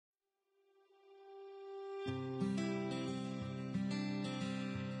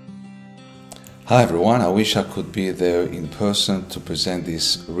Hi everyone, I wish I could be there in person to present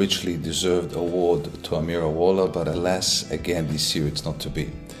this richly deserved award to Amira Waller, but alas, again this year it's not to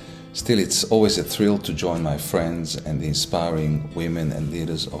be. Still, it's always a thrill to join my friends and the inspiring women and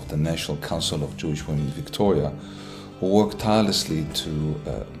leaders of the National Council of Jewish Women in Victoria, who work tirelessly to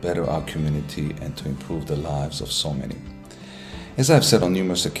better our community and to improve the lives of so many. As I've said on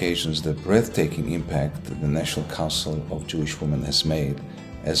numerous occasions, the breathtaking impact that the National Council of Jewish Women has made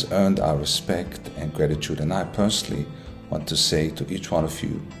has earned our respect and gratitude, and I personally want to say to each one of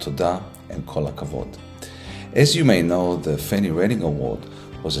you, Toda and Kol HaKavod. As you may know, the Fanny Reading Award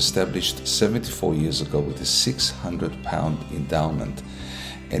was established 74 years ago with a £600 endowment,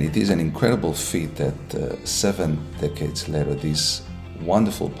 and it is an incredible feat that 7 decades later, this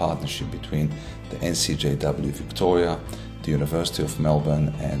wonderful partnership between the NCJW Victoria, the University of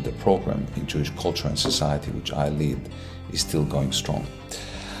Melbourne, and the program in Jewish Culture and Society, which I lead, is still going strong.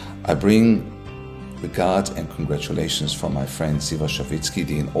 I bring regards and congratulations from my friend Ziva Shavitsky,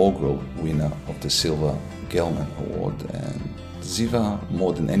 the inaugural winner of the Silver Gelman Award. And Ziva,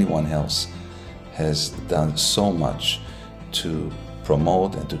 more than anyone else, has done so much to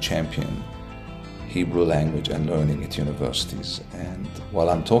promote and to champion Hebrew language and learning at universities. And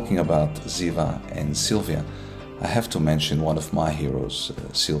while I'm talking about Ziva and Sylvia, I have to mention one of my heroes,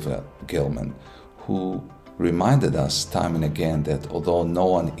 Sylvia Gelman, who reminded us time and again that although no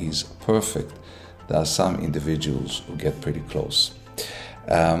one is perfect, there are some individuals who get pretty close.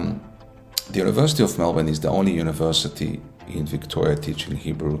 The University of Melbourne is the only university in Victoria teaching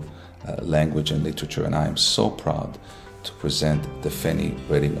Hebrew language and literature, and I am so proud to present the Fanny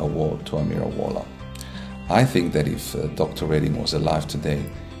Reading Award to Amira Waller. I think that if Dr. Reading was alive today,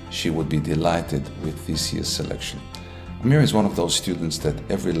 she would be delighted with this year's selection. Amira is one of those students that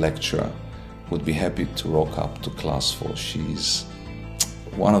every lecturer would be happy to rock up to class for. She's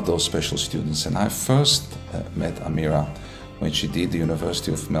one of those special students, and I first met Amira when she did the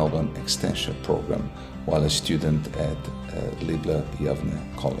University of Melbourne Extension program while a student at Libler Yavne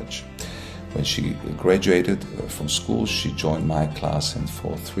College. When she graduated from school, she joined my class and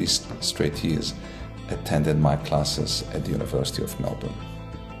for 3 straight years attended my classes at the University of Melbourne.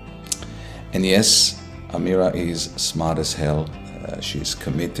 And yes, Amira is smart as hell. She's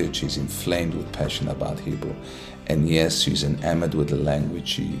committed, she's inflamed with passion about Hebrew. And yes, she's enamored with the language.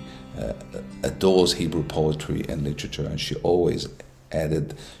 She adores Hebrew poetry and literature, and she always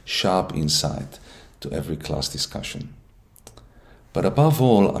added sharp insight to every class discussion. But above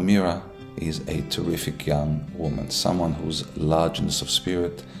all, Amira is a terrific young woman, someone whose largeness of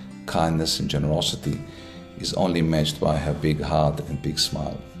spirit, kindness and generosity is only matched by her big heart and big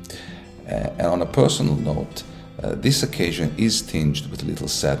smile. And on a personal note, this occasion is tinged with a little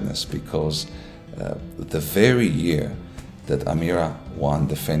sadness because the very year that Amira won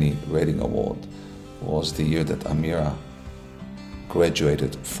the Fanny Reading Award was the year that Amira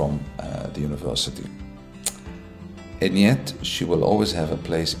graduated from the university. And yet, she will always have a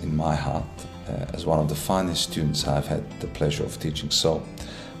place in my heart as one of the finest students I've had the pleasure of teaching. So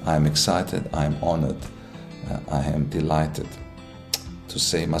I am excited, I am honored, I am delighted to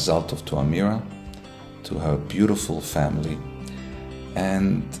say Mazal Tov to Amira, to her beautiful family,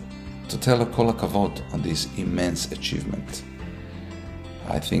 and to tell her Kol HaKavod on this immense achievement.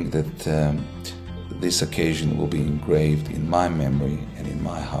 I think that this occasion will be engraved in my memory and in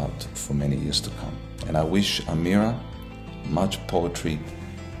my heart for many years to come. And I wish Amira much poetry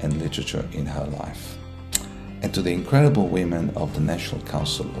and literature in her life. And to the incredible women of the National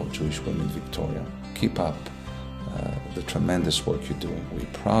Council of Jewish Women in Victoria, keep up the tremendous work you're doing. We're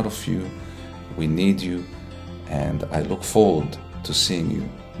proud of you. We need you, and I look forward to seeing you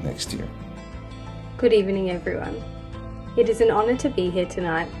next year. Good evening, everyone. It is an honour to be here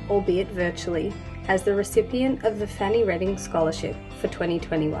tonight, albeit virtually, as the recipient of the Fanny Reading Scholarship for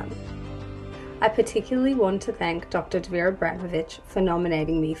 2021. I particularly want to thank Dr. Dvira Bramovich for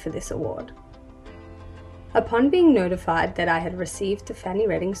nominating me for this award. Upon being notified that I had received the Fanny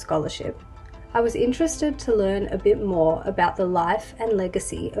Reading Scholarship, I was interested to learn a bit more about the life and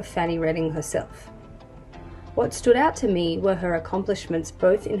legacy of Fanny Reading herself. What stood out to me were her accomplishments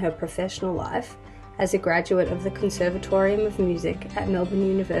both in her professional life as a graduate of the Conservatorium of Music at Melbourne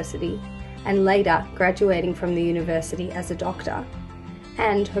University and later graduating from the university as a doctor,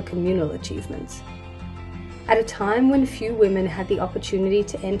 and her communal achievements. At a time when few women had the opportunity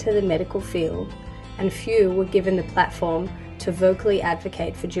to enter the medical field and few were given the platform to vocally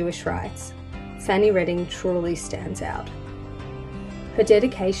advocate for Jewish rights, Fanny Reading truly stands out. Her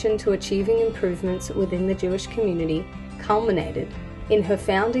dedication to achieving improvements within the Jewish community culminated in her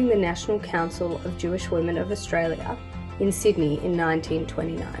founding the National Council of Jewish Women of Australia in Sydney in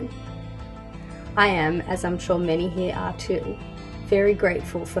 1929. I am, as I'm sure many here are too, very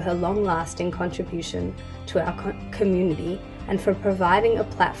grateful for her long-lasting contribution to our community and for providing a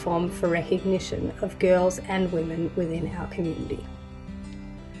platform for recognition of girls and women within our community.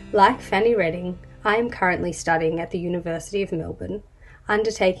 Like Fanny Redding, I am currently studying at the University of Melbourne,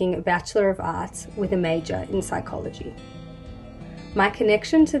 undertaking a Bachelor of Arts with a major in psychology. My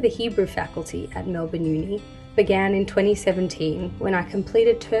connection to the Hebrew faculty at Melbourne Uni began in 2017 when I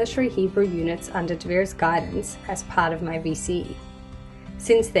completed tertiary Hebrew units under Dvir's guidance as part of my VCE.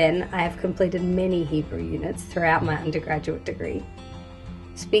 Since then, I have completed many Hebrew units throughout my undergraduate degree.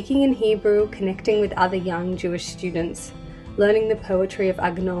 Speaking in Hebrew, connecting with other young Jewish students, learning the poetry of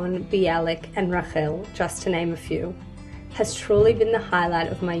Agnon, Bialik and Rachel, just to name a few, has truly been the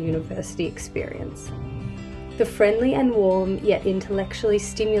highlight of my university experience. The friendly and warm yet intellectually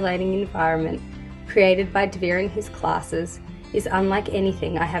stimulating environment created by Dvir and his classes is unlike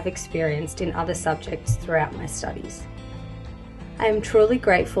anything I have experienced in other subjects throughout my studies. I am truly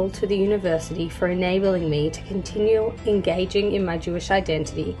grateful to the university for enabling me to continue engaging in my Jewish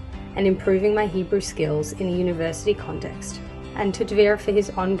identity and improving my Hebrew skills in a university context, and to Dvir for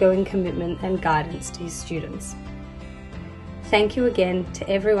his ongoing commitment and guidance to his students. Thank you again to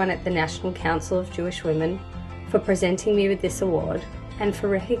everyone at the National Council of Jewish Women for presenting me with this award and for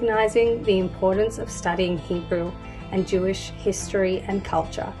recognizing the importance of studying Hebrew and Jewish history and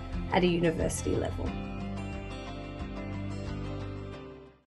culture at a university level.